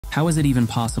How is it even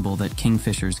possible that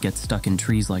kingfishers get stuck in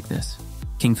trees like this?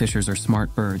 Kingfishers are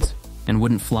smart birds and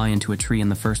wouldn't fly into a tree in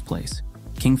the first place.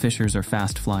 Kingfishers are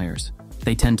fast flyers.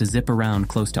 They tend to zip around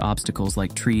close to obstacles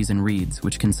like trees and reeds,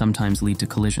 which can sometimes lead to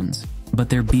collisions. But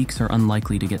their beaks are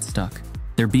unlikely to get stuck.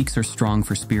 Their beaks are strong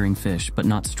for spearing fish, but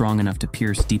not strong enough to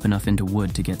pierce deep enough into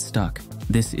wood to get stuck.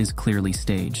 This is clearly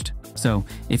staged. So,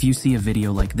 if you see a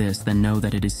video like this, then know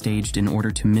that it is staged in order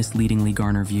to misleadingly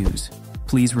garner views.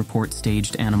 Please report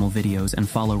staged animal videos and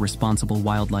follow responsible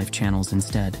wildlife channels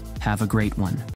instead. Have a great one.